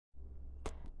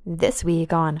This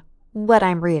week on What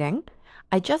I'm Reading,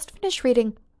 I just finished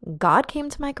reading God Came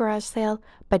to My Garage Sale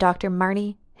by Dr.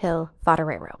 Marnie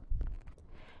Foderaro.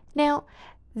 Now,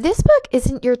 this book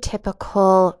isn't your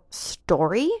typical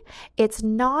story. It's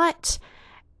not,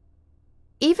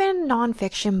 even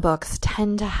nonfiction books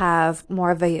tend to have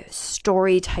more of a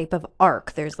story type of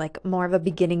arc. There's like more of a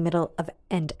beginning, middle, of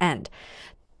end.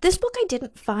 This book I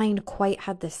didn't find quite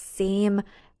had the same,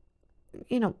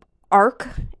 arc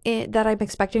that I'm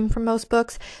expecting from most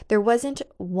books. There wasn't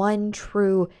one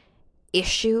true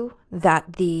issue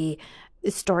that the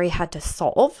story had to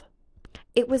solve.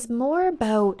 It was more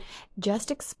about just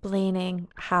explaining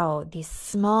how these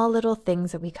small little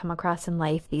things that we come across in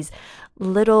life, these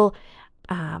little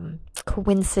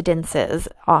coincidences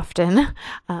often,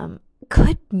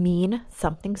 could mean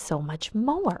something so much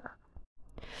more.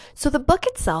 So the book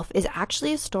itself is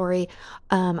actually a story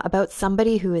about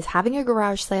somebody who is having a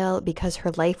garage sale because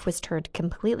her life was turned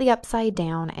completely upside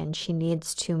down and she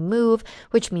needs to move,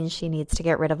 which means she needs to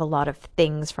get rid of a lot of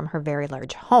things from her very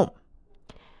large home.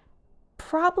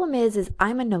 Problem is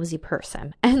I'm a nosy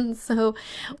person. And so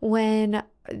when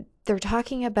they're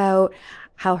talking about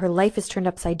how her life is turned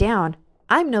upside down,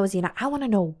 I'm nosy and I want to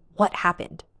know what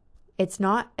happened. It's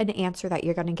not an answer that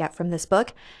you're going to get from this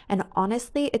book. And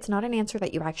honestly, it's not an answer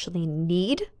that you actually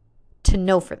need to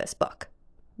know for this book.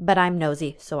 But I'm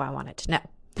nosy, so I wanted to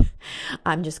know.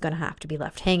 I'm just going to have to be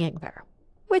left hanging there,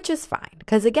 which is fine.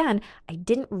 Because again, I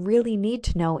didn't really need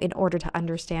to know in order to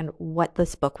understand what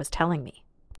this book was telling me.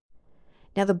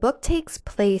 Now, the book takes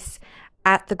place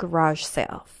at the garage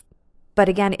sale. But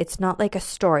again, it's not like a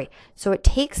story. So it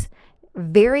takes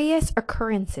various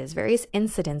occurrences, various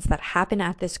incidents that happen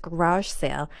at this garage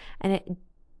sale, and it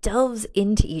delves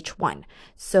into each one.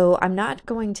 So I'm not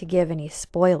going to give any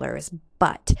spoilers,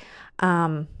 but,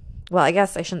 well, I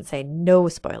guess I shouldn't say no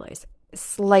spoilers.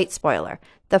 Slight spoiler.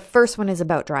 The first one is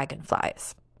about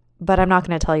dragonflies, but I'm not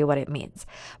going to tell you what it means.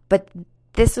 But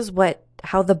this is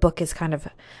how the book is kind of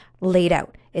laid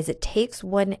out, is it takes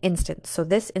one instance. So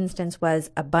this instance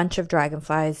was a bunch of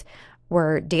dragonflies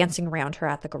were dancing around her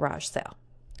at the garage sale.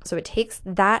 So it takes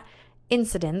that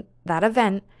incident, that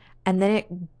event, and then it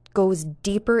goes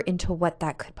deeper into what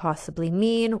that could possibly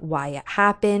mean, why it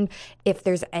happened, if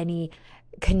there's any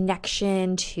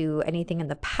connection to anything in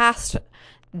the past,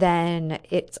 then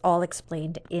it's all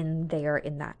explained in there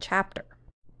in that chapter.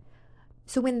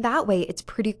 So in that way, it's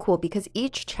pretty cool because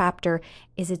each chapter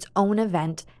is its own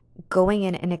event going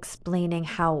in and explaining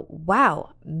how,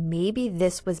 wow, maybe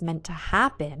this was meant to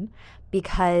happen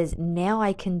because now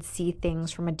I can see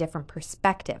things from a different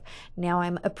perspective. Now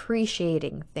I'm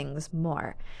appreciating things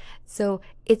more. So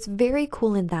it's very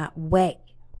cool in that way.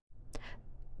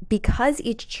 Because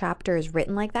each chapter is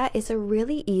written like that, it's a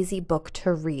really easy book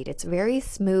to read. It's very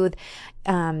smooth.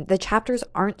 The chapters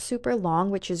aren't super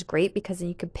long, which is great because then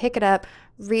you can pick it up,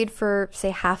 read for, say,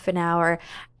 half an hour,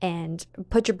 and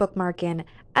put your bookmark in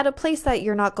at a place that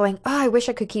you're not going, oh, I wish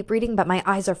I could keep reading, but my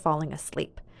eyes are falling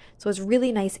asleep. So it's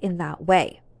really nice in that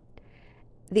way.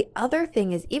 The other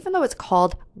thing is, even though it's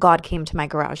called God Came to My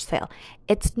Garage Sale,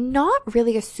 it's not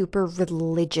really a super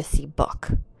religious-y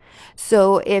book.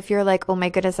 So if you're like, oh my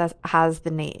goodness, it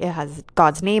has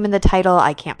God's name in the title,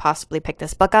 I can't possibly pick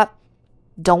this book up,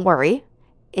 don't worry.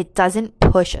 It doesn't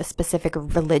push a specific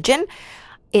religion.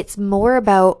 It's more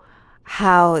about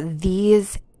how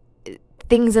these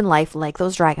things in life, like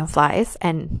those dragonflies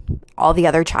and all the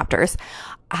other chapters,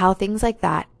 how things like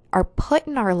that are put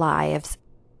in our lives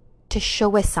to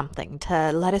show us something,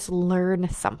 to let us learn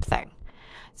something.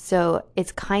 So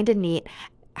it's kind of neat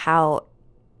how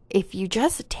if you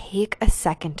just take a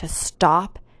second to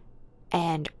stop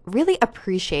and really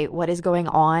appreciate what is going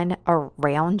on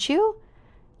around you,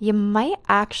 you might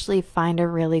actually find a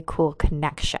really cool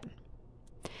connection.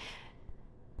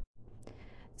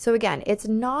 So again, it's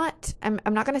not, I'm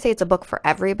not going to say it's a book for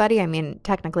everybody. I mean,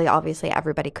 technically, obviously,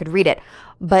 everybody could read it,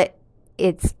 but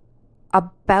it's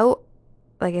about,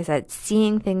 like I said,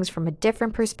 seeing things from a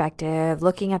different perspective,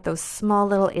 looking at those small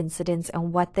little incidents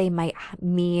and what they might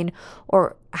mean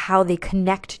or how they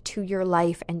connect to your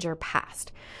life and your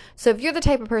past. So if you're the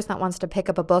type of person that wants to pick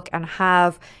up a book and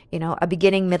have, a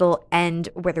beginning, middle, end,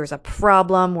 where there's a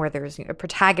problem, where there's a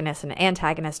protagonist and an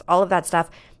antagonist, all of that stuff,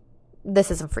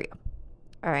 this isn't for you.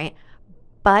 All right.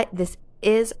 But this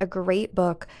is a great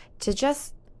book to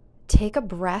just take a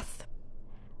breath,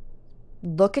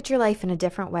 look at your life in a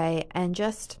different way, and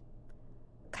just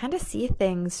kind of see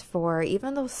things for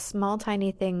even those small,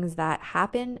 tiny things that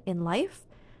happen in life.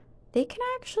 They can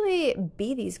actually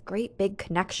be these great big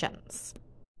connections.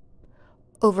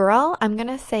 Overall, I'm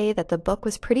gonna say that the book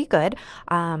was pretty good.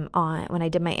 On when I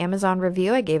did my Amazon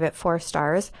review, I gave it 4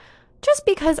 stars, just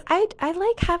because I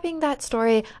like having that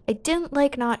story. I didn't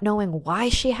like not knowing why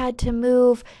she had to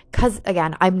move, because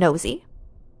again, I'm nosy,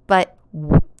 but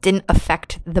didn't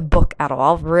affect the book at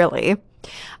all, really.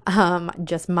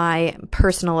 Just my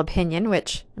personal opinion,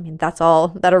 which I mean, that's all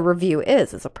that a review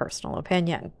is a personal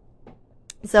opinion.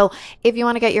 So if you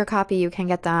want to get your copy, you can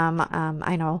get them,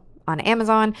 I know, on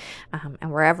Amazon,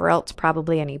 and wherever else,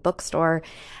 probably any bookstore.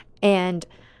 And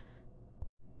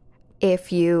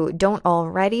if you don't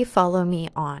already follow me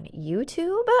on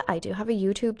YouTube, I do have a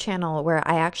YouTube channel where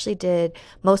I actually did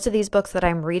most of these books that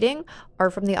I'm reading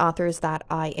are from the authors that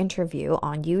I interview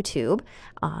on YouTube,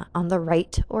 on the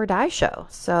Write or Die show.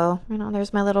 So,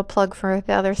 there's my little plug for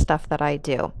the other stuff that I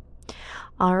do.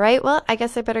 All right, well, I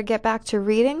guess I better get back to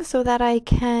reading so that I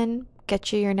can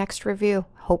get you your next review.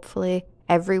 Hopefully,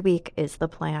 every week is the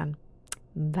plan.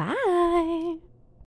 Bye.